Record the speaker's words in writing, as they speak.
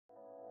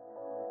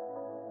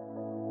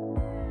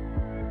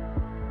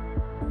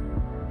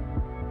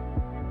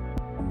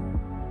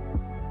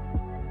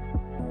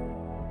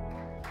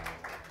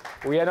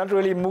We are not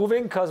really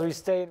moving because we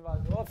stay in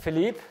Val d'Or.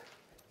 Philippe,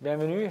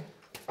 bienvenue.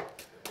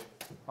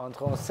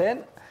 Entre en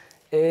scène.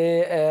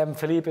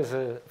 Philippe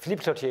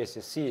Cloutier is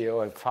the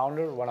CEO and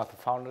founder, one of the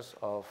founders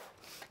of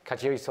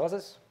Cartier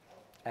Resources.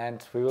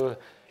 And we will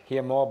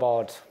hear more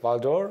about Val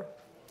d'Or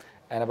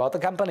and about the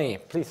company.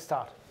 Please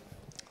start.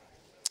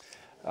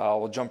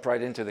 We'll jump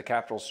right into the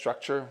capital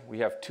structure. We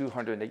have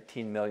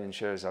 218 million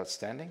shares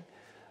outstanding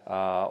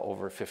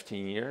over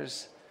 15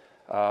 years.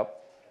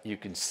 You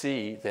can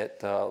see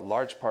that a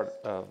large part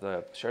of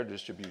the share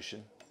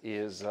distribution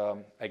is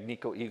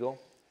Agnico Eagle,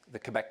 the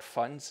Quebec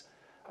funds,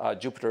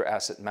 Jupiter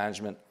Asset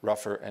Management,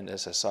 Ruffer, and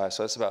SSI.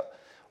 So that's about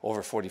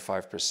over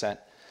 45%.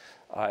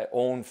 I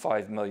own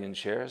 5 million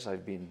shares.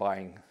 I've been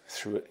buying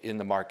through in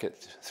the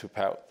market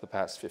throughout the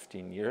past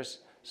 15 years.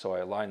 So I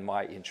align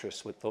my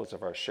interests with those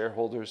of our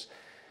shareholders.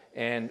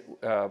 And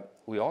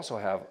we also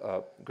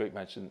have, great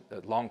mention,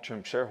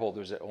 long-term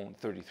shareholders that own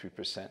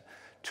 33%,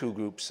 two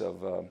groups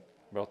of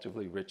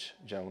relatively rich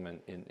gentlemen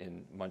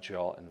in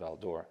Montreal and Val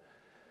d'Or.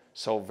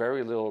 So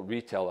very little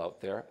retail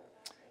out there.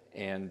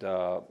 And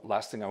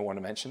last thing I want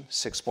to mention,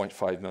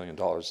 $6.5 million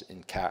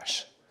in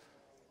cash.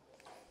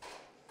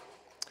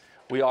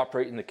 We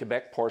operate in the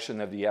Quebec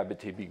portion of the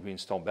Abitibi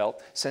Greenstone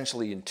belt,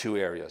 essentially in two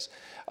areas.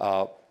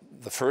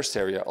 The first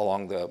area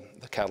along the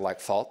Cadillac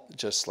Fault,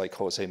 just like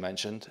Jose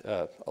mentioned,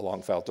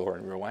 along Val d'Or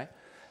and Rouen.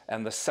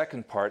 And the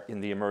second part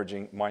in the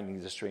emerging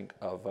mining district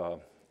of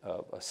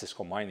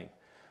Cisco Mining.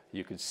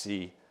 You can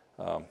see,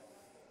 I'd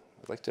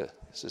like to,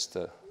 is this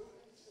the,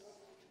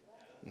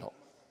 no,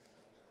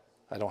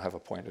 I don't have a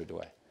pointer,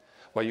 do I?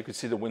 Well, you can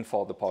see the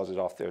Windfall deposit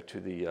off there to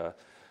the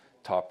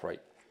top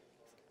right.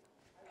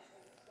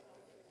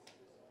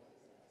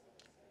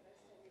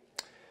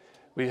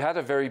 We've had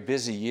a very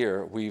busy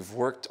year. We've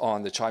worked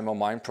on the Chimo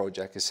Mine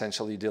project,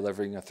 essentially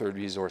delivering a third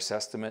resource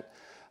estimate,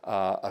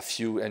 a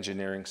few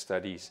engineering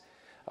studies.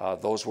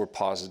 Those were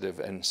positive,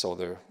 and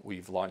so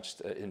we've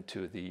launched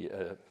into the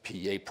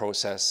PEA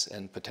process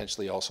and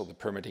potentially also the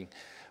permitting.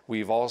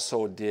 We've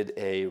also did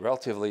a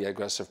relatively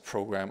aggressive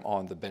program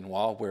on the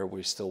Benoist, where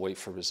we still wait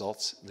for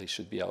results. They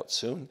should be out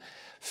soon.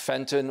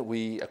 Fenton,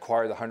 we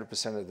acquired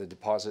 100% of the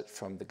deposit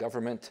from the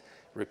government,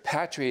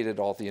 repatriated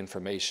all the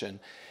information,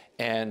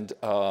 and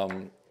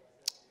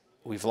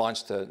we've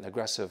launched an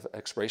aggressive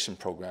exploration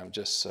program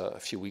just a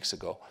few weeks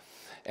ago.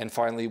 And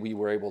finally, we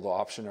were able to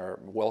option our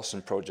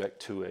Wilson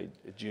project to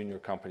a junior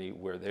company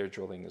where they're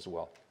drilling as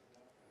well.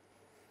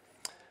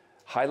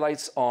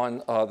 Highlights on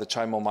the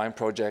Chimo Mine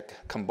project: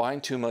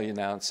 combined 2 million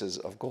ounces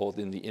of gold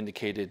in the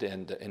indicated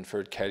and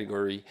inferred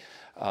category,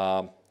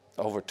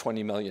 over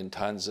 20 million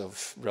tons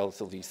of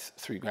relatively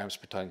 3 grams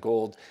per ton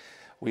gold.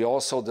 We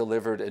also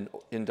delivered an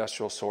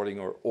industrial sorting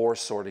or ore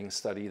sorting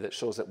study that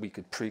shows that we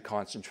could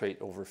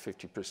pre-concentrate over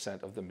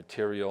 50% of the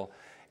material,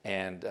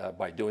 and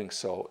by doing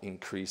so,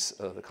 increase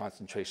the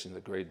concentration of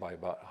the grade by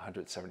about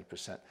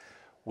 170%,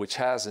 which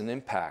has an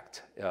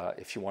impact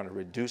if you want to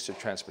reduce the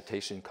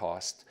transportation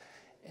cost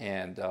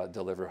and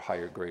deliver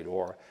higher grade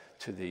ore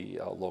to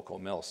the local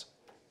mills.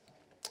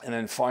 And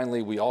then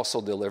finally, we also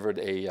delivered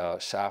a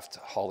shaft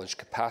haulage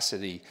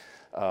capacity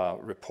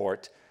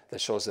report that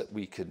shows that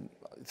we could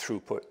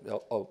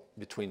throughput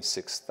between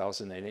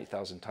 6,000 and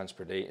 8,000 tons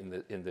per day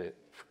in the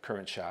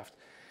current shaft.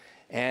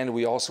 And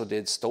we also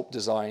did stope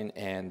design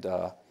and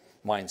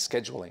mine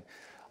scheduling.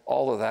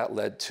 All of that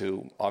led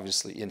to,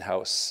 obviously,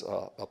 in-house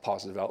a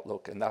positive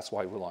outlook, and that's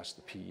why we launched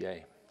the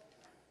PEA.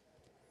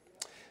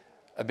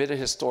 A bit of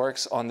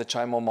historics on the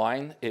Chimo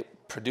Mine.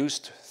 It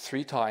produced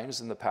 3 times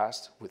in the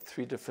past with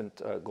 3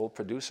 different gold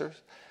producers.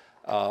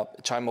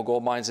 Chimo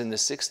Gold Mines in the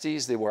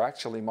 60s, they were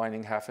actually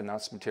mining half an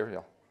ounce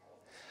material.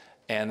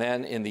 And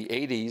then in the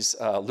 80s,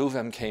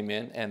 Luvem came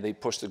in and they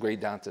pushed the grade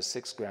down to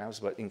 6 grams,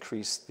 but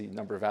increased the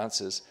number of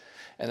ounces.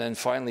 And then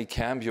finally,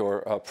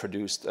 Cambior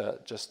produced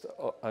just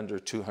under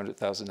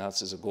 200,000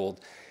 ounces of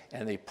gold,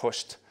 and they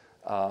pushed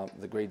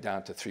the grade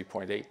down to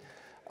 3.8.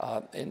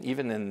 And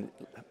even in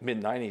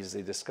mid-90s,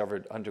 they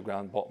discovered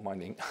underground bulk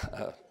mining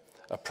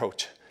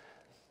approach.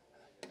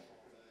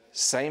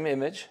 Same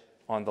image.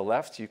 On the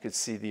left, you could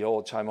see the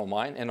old Chimo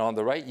Mine, and on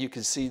the right, you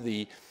can see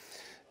the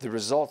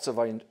results of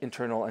our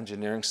internal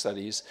engineering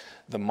studies,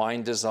 the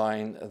mine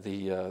design,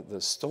 the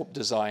stope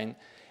design,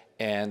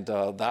 and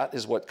that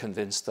is what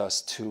convinced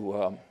us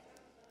to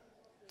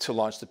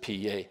launch the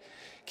PEA.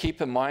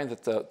 Keep in mind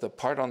that the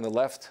part on the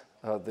left,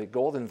 the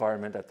gold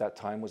environment at that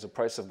time was a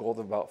price of gold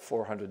of about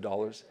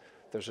 $400.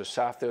 There's a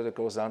shaft there that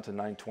goes down to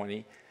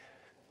 $920.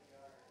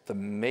 The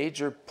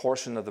major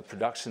portion of the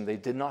production, they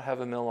did not have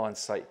a mill on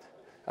site.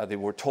 They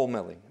were toll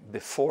milling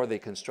before they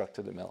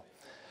constructed the mill.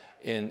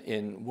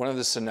 In one of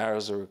the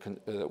scenarios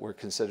that we're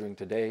considering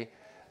today,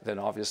 then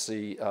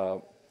obviously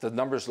the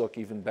numbers look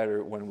even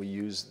better when we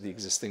use the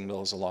existing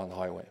mills along the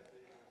highway.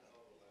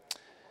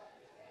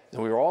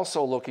 And we were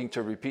also looking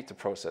to repeat the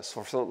process.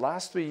 For the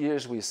last 3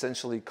 years, we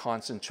essentially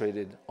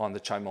concentrated on the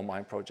Chimo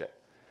Mine project.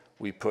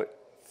 We put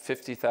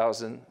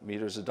 50,000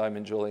 meters of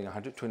diamond drilling,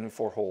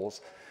 124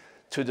 holes,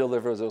 to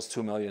deliver those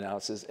 2 million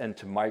ounces and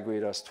to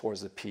migrate us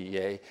towards the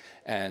PEA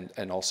and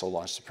also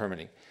launch the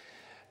permitting.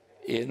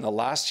 In the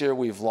last year,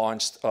 we've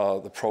launched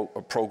the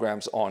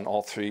programs on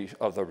all three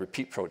of the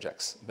repeat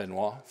projects,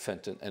 Benoist,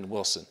 Fenton, and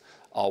Wilson.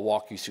 I'll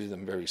walk you through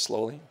them very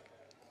slowly.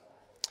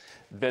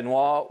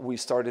 Benoist, we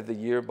started the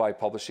year by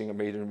publishing a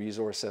maiden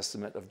resource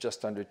estimate of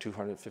just under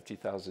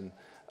 250,000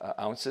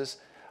 ounces.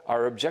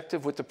 Our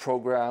objective with the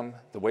program,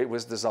 the way it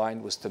was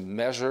designed, was to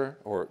measure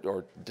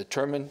or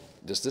determine,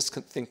 does this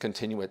thing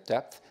continue at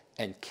depth,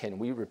 and can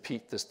we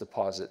repeat this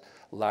deposit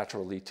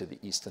laterally to the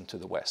east and to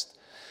the west?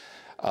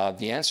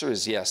 The answer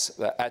is yes.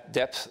 At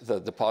depth, the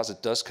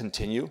deposit does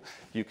continue.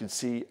 You can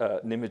see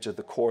an image of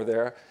the core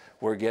there.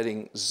 We're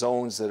getting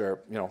zones that are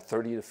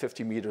 30 to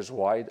 50 meters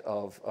wide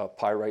of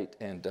pyrite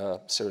and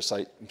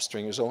sericite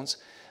stringer zones.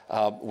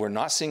 We're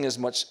not seeing as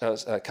much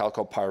as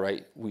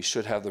chalcopyrite. We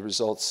should have the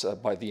results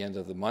by the end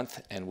of the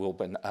month, and we'll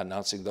be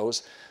announcing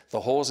those.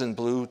 The holes in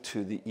blue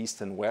to the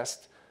east and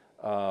west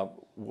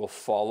will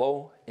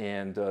follow,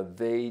 and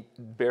they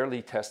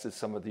barely tested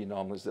some of the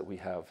anomalies that we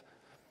have.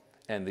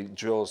 And the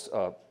drills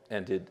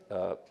ended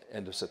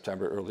end of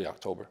September, early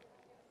October.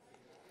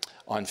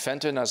 On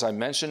Fenton, as I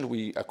mentioned,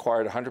 we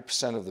acquired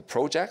 100% of the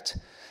project.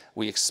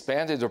 We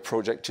expanded the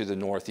project to the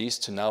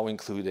northeast to now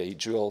include a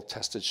drill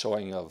tested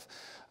showing of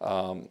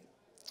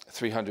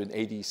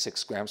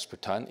 386 grams per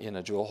ton in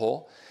a drill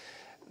hole.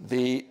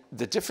 The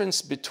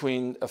difference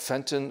between a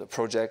Fenton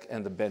project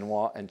and the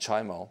Benoist and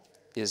Chimo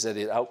is that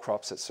it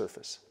outcrops at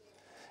surface.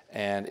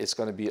 And it's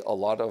going to be a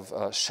lot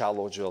of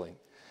shallow drilling.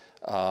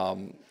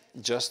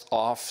 Just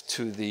off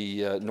to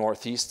the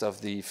northeast of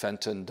the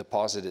Fenton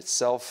deposit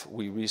itself,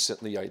 we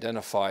recently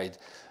identified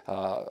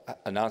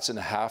 1.5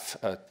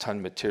 ounce ton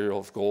material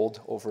of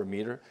gold over a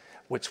meter,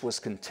 which was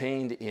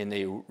contained in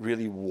a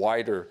really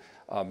wider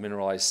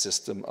mineralized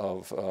system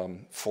of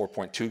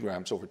 4.2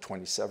 grams over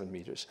 27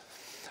 meters.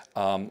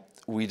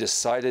 We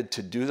decided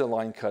to do the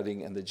line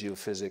cutting and the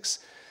geophysics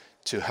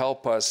to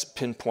help us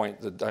pinpoint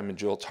the diamond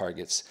drill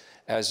targets.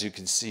 As you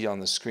can see on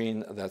the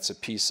screen, that's a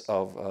piece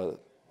of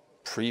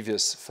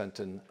previous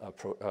Fenton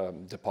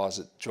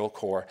deposit drill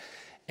core,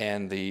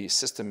 and the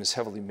system is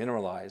heavily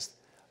mineralized,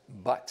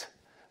 but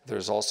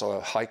there's also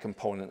a high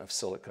component of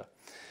silica.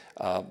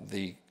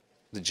 The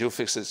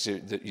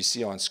geophysics that you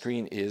see on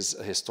screen is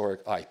a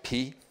historic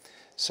IP,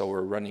 so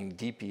we're running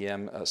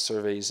DPM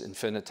surveys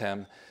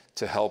infinitum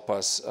to help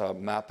us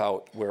map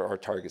out where our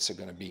targets are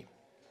going to be.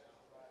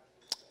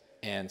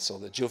 And so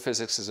the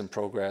geophysics is in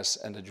progress,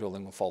 and the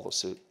drilling will follow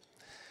suit.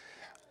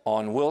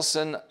 On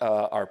Wilson,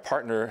 our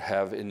partner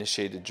have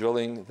initiated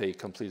drilling. They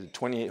completed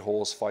 28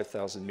 holes,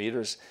 5,000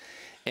 meters,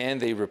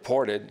 and they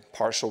reported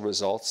partial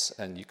results,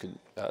 and you can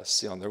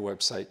see on their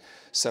website,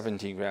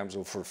 17 grams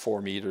over 4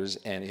 meters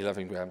and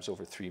 11 grams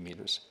over 3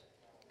 meters.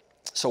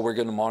 So we're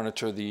going to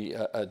monitor the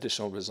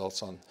additional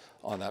results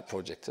on that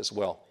project as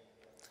well.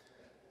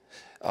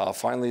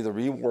 Finally, the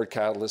reward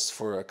catalyst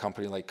for a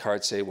company like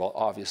Cartier, well,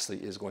 obviously,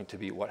 is going to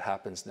be what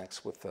happens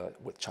next with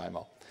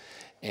Chimo.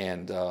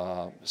 And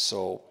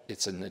so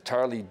it's an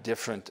entirely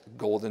different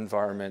gold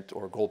environment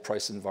or gold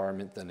price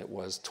environment than it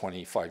was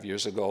 25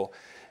 years ago.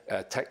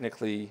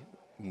 Technically,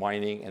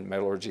 mining and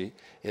metallurgy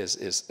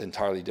is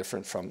entirely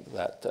different from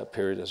that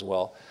period as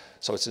well.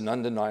 So it's an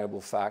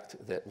undeniable fact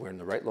that we're in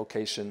the right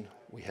location.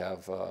 We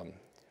have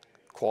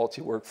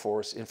quality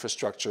workforce,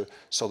 infrastructure,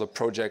 so the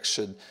project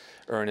should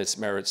earn its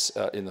merits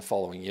in the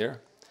following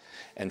year.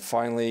 And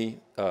finally,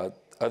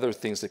 other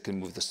things that can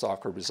move the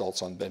stock are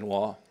results on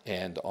Benoist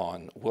and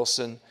on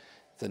Wilson,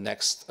 the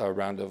next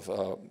round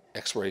of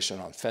exploration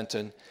on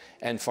Fenton,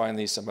 and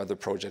finally some other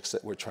projects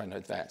that we're trying to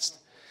advance.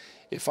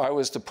 If I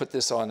was to put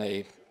this on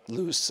a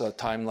loose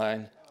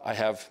timeline, I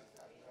have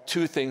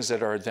two things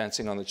that are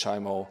advancing on the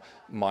Chimo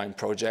Mine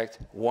project.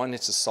 One,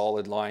 it's a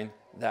solid line.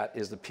 That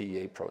is the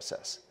PEA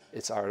process.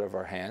 It's out of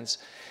our hands.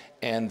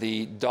 And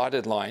the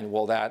dotted line,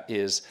 well, that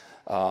is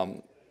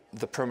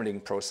the permitting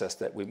process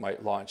that we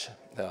might launch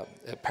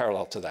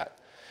parallel to that.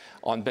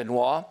 On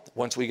Benoist,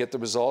 once we get the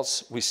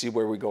results, we see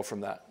where we go from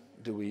that.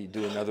 Do we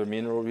do another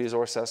mineral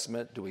resource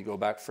estimate? Do we go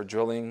back for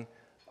drilling?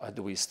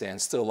 Do we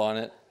stand still on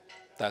it?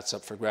 That's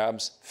up for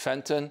grabs.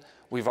 Fenton,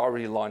 we've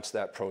already launched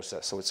that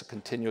process. So it's a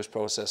continuous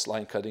process,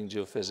 line cutting,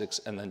 geophysics,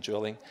 and then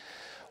drilling.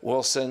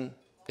 Wilson,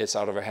 it's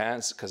out of our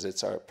hands because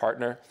it's our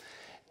partner.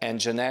 And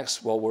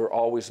Genex, well, we're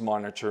always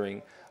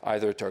monitoring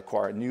either to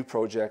acquire new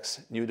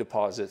projects, new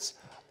deposits,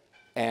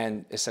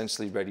 and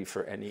essentially ready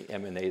for any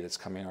M&A that's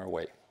coming our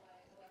way.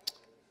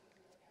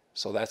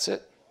 So that's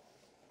it.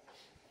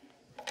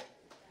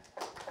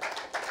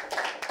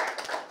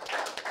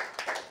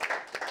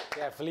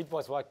 Yeah, Philippe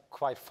was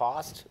quite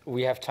fast.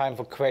 We have time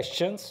for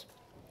questions.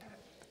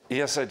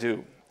 Yes, I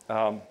do.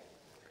 And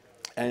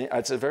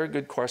it's a very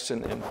good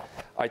question. And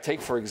I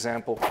take, for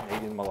example,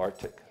 Canadian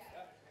Malartic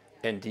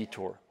and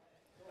Detour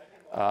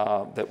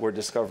that were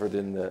discovered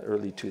in the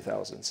early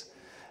 2000s.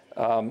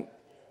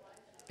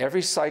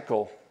 Every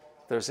cycle,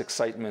 there's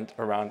excitement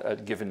around a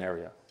given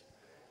area.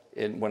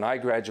 When I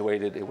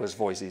graduated, it was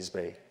Voisey's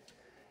Bay.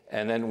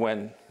 And then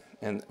when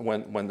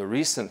the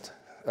recent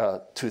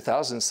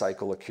 2000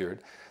 cycle occurred,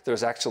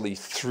 there's actually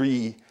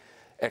 3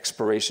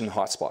 exploration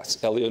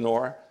hotspots: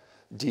 Eleanor,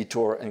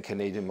 Detour, and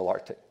Canadian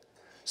Malartic.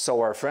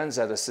 So our friends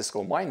at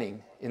Osisko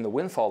Mining in the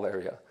Windfall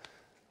area,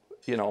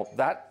 you know,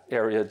 that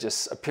area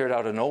just appeared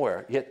out of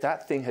nowhere, yet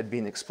that thing had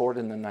been explored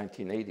in the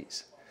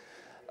 1980s.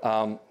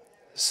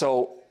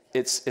 So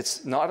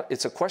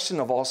it's a question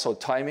of also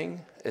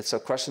timing. It's a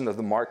question of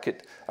the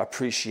market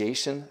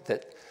appreciation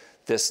that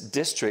this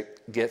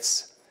district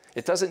gets.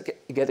 It doesn't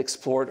get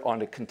explored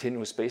on a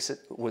continuous basis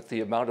with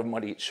the amount of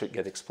money it should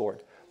get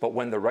explored. But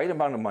when the right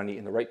amount of money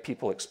and the right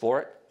people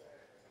explore it,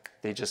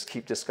 they just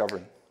keep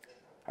discovering,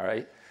 all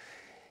right?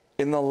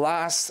 In the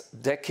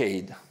last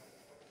decade,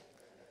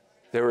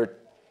 there were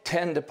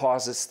 10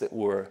 deposits that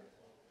were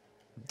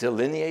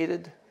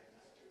delineated,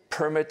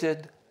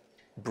 permitted,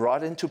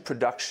 brought into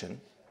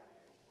production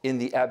in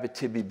the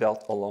Abitibi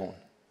belt alone.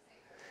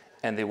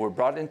 And they were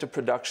brought into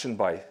production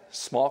by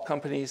small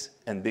companies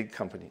and big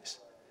companies.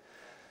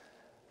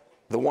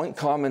 The one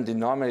common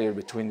denominator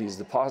between these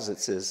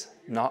deposits is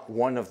not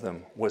one of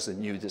them was a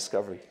new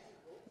discovery.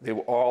 They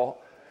were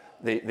all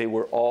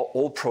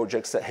old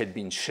projects that had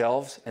been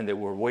shelved and they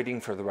were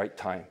waiting for the right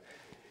time.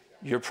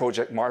 Your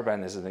project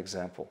Marban is an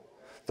example.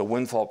 The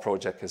Windfall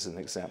project is an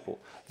example.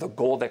 The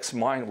Goldex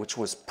mine, which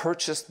was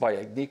purchased by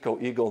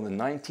Agnico Eagle in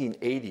the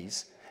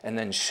 1980s and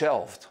then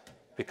shelved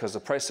because the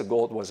price of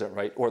gold wasn't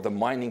right or the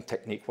mining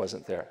technique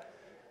wasn't there.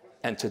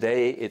 And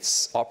today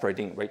it's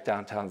operating right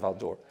downtown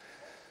Val-d'Or.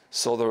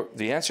 So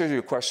the answer to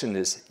your question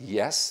is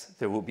yes,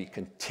 there will be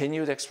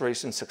continued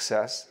exploration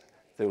success.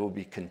 There will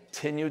be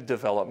continued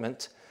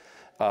development.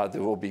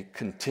 There will be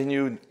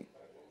continued,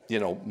 you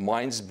know,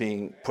 mines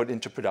being put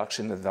into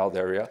production in the Val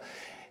area.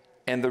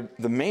 And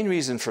the main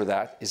reason for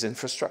that is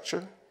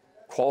infrastructure,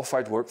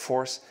 qualified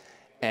workforce,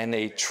 and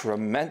a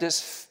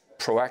tremendous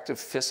proactive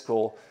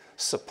fiscal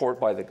support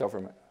by the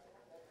government.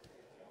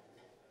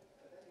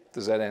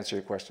 Does that answer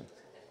your question?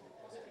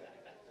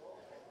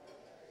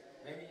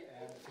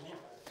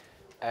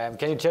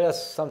 Can you tell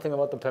us something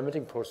about the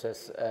permitting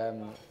process?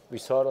 We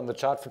saw it on the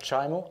chart for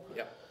Chimo.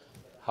 Yeah.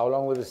 How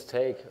long will this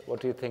take? What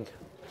do you think?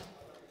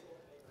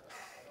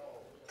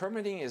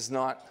 Permitting is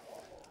not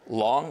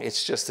long.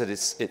 It's just that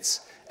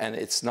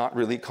it's not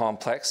really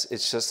complex.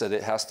 It's just that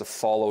it has to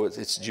follow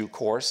its due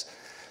course.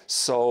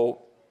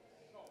 So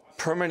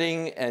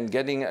permitting and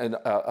getting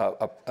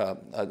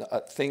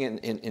a thing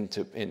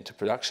into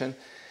production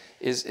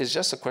is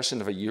just a question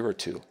of a year or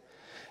two.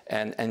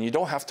 And you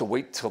don't have to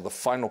wait till the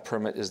final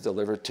permit is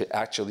delivered to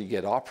actually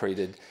get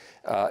operated.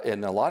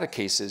 In a lot of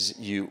cases,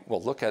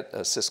 look at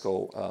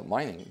Osisko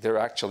Mining. They're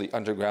actually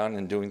underground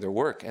and doing their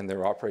work, and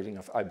they're operating,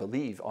 I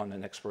believe, on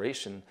an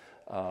exploration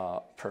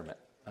permit,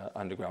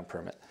 underground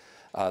permit.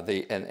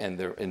 And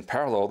they're in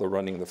parallel, they're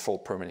running the full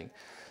permitting.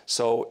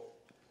 So,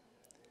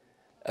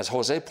 as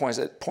Jose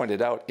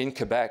pointed out, in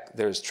Quebec,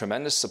 there's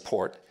tremendous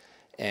support,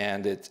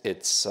 and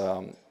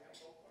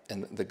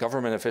and the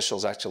government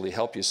officials actually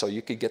help you, so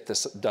you could get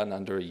this done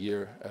under a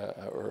year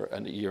or a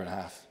year and a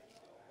half.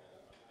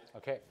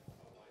 Okay.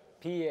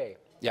 PEA.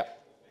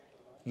 Yep.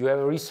 You have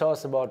a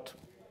resource about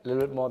a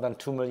little bit more than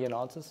 2 million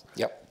ounces.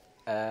 Yep.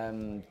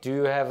 Do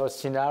you have a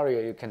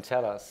scenario you can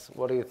tell us?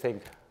 What do you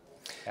think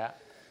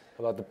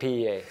about the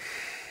PEA?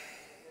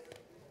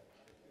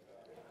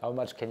 How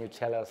much can you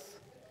tell us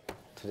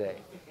today?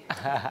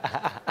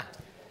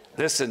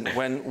 Listen,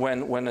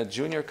 when a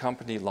junior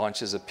company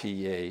launches a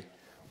PEA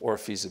or a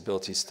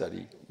feasibility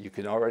study, you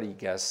can already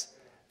guess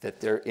that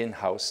their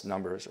in-house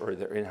numbers or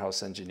their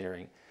in-house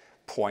engineering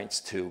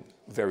points to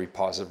very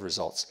positive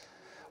results,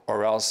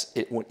 or else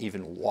it wouldn't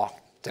even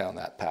walk down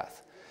that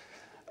path.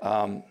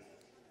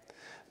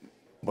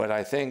 But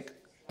I think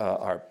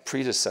our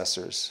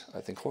predecessors,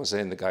 I think Jose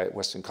and the guy at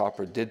Western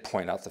Copper did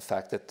point out the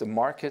fact that the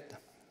market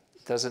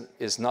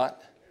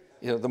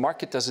the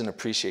market doesn't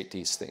appreciate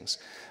these things.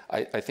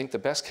 I think the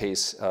best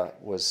case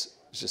was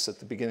just at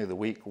the beginning of the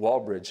week,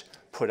 Wallbridge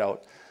put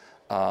out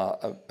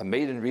a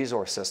maiden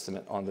resource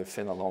estimate on the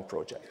Fenton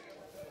project,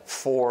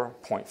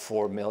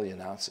 4.4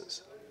 million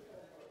ounces,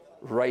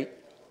 right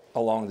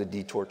along the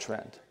detour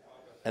trend.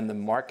 And the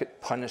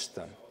market punished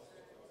them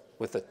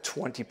with a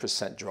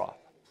 20% drop.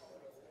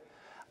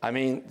 I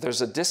mean,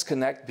 there's a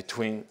disconnect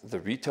between the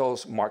retail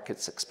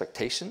market's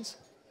expectations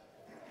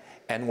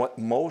and what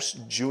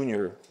most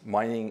junior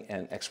mining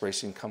and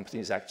exploration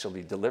companies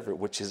actually deliver,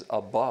 which is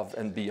above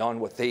and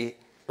beyond what they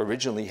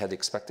originally had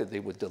expected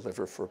they would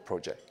deliver for a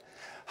project.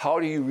 How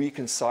do you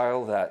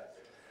reconcile that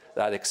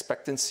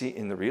expectancy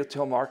in the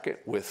retail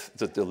market with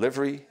the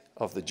delivery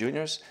of the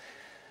juniors?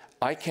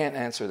 I can't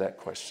answer that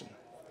question.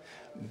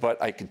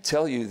 But I can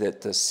tell you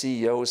that the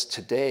CEOs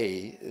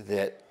today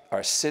that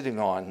are sitting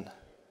on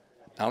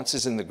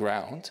ounces in the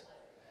ground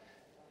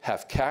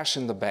have cash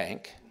in the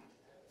bank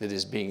that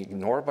is being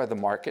ignored by the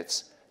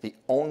markets. The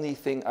only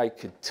thing I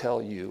could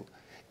tell you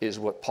is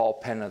what Paul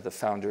Penna, the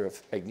founder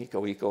of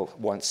Agnico Eagle,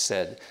 once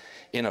said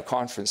in a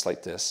conference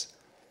like this: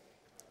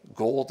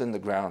 gold in the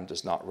ground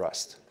does not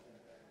rust.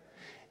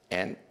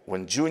 And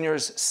when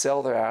juniors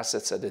sell their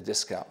assets at a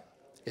discount,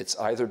 it's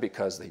either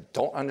because they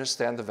don't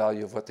understand the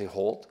value of what they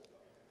hold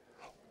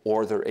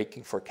or they're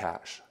aching for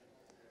cash.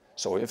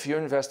 So if you're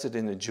invested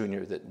in a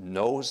junior that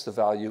knows the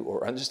value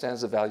or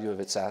understands the value of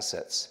its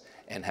assets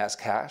and has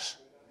cash,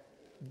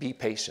 be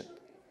patient.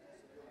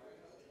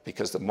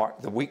 Because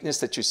the weakness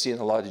that you see in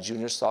a lot of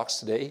junior stocks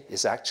today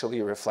is actually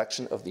a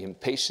reflection of the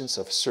impatience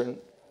of certain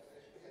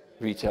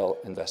retail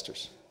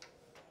investors.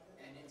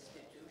 And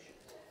institutions.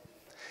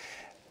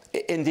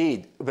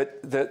 Indeed, but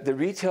the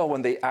retail,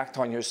 when they act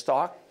on your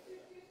stock,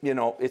 you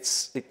know,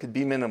 it could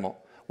be minimal.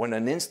 When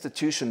an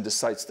institution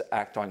decides to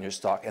act on your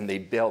stock and they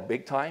bail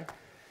big time,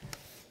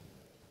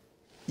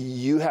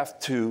 you have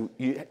to,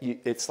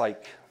 it's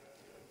like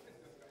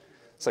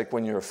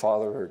when you're a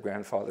father or a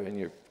grandfather and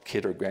your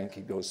kid or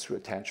grandkid goes through a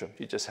tantrum.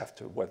 You just have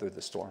to weather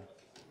the storm.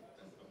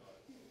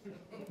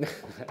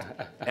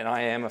 And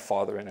I am a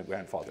father and a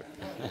grandfather.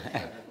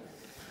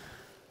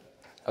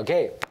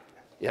 Okay.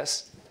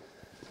 Yes?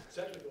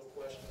 Technical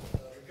question.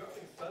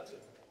 Regarding Fenton,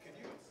 can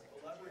you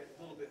elaborate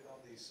a little bit on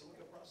the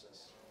silica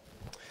process?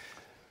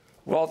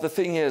 Well, the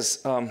thing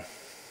is,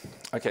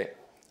 okay,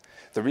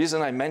 the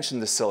reason I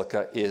mentioned the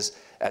silica is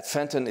at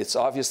Fenton, it's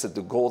obvious that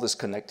the gold is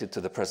connected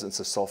to the presence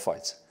of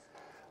sulfides.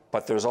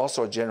 But there's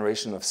also a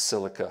generation of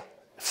silica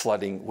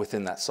flooding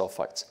within that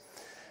sulfides.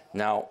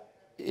 Now,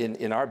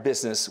 in our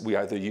business, we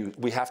have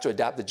to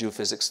adapt the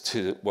geophysics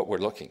to what we're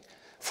looking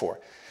for.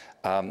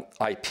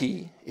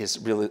 IP is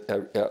really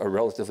a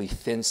relatively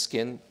thin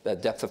skin, a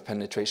depth of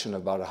penetration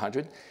of about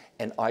 100,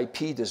 and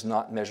IP does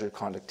not measure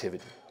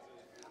conductivity.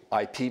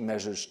 IP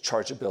measures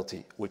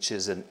chargeability, which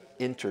is an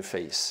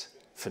interface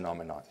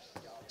phenomenon.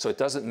 So it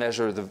doesn't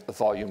measure the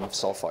volume of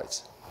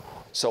sulfides.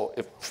 So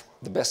if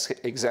the best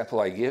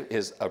example I give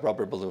is a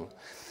rubber balloon.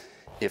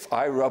 If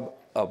I rub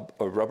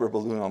a rubber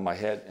balloon on my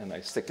head and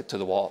I stick it to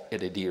the wall,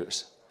 it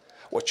adheres.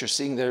 What you're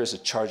seeing there is a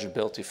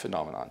chargeability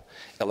phenomenon,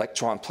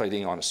 electron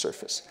plating on a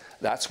surface.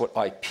 That's what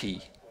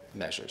IP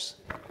measures.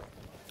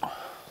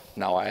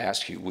 Now I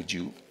ask you, would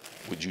you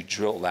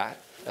drill that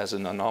as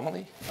an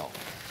anomaly? No.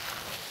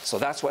 So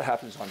that's what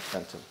happens on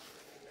Fenton.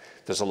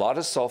 There's a lot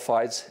of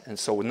sulfides, and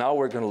so now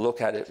we're going to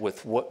look at it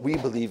with what we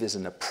believe is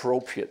an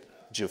appropriate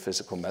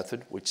geophysical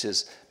method, which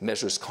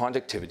measures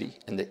conductivity,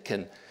 and it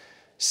can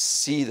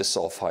see the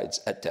sulfides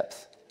at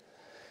depth.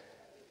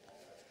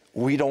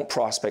 We don't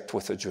prospect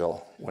with a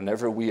drill.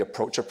 Whenever we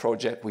approach a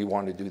project, we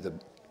want to do the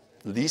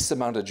least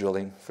amount of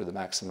drilling for the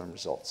maximum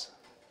results.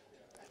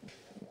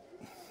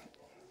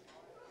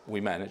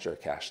 We manage our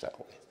cash that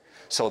way.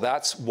 So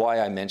that's why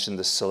I mentioned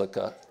the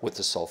silica with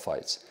the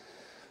sulfides.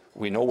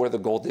 We know where the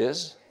gold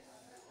is.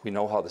 We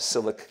know how the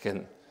silica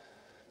can,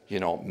 you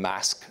know,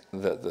 mask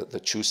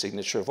the true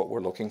signature of what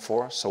we're looking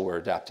for, so we're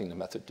adapting the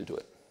method to do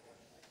it.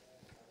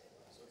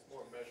 So it's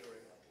more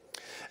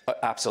measuring.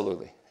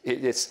 Absolutely.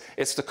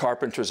 It's the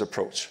carpenter's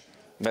approach.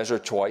 Measure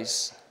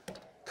twice,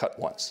 cut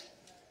once.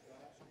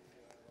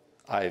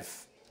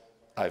 I've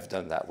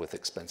done that with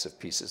expensive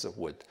pieces of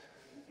wood,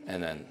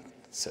 and then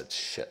said,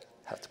 shit,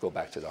 have to go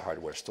back to the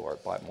hardware store,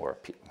 buy more,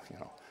 you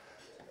know.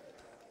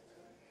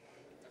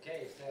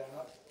 Okay, if there are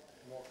not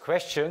more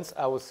questions,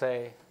 I would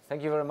say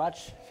thank you very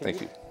much, Philippe.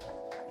 Thank you.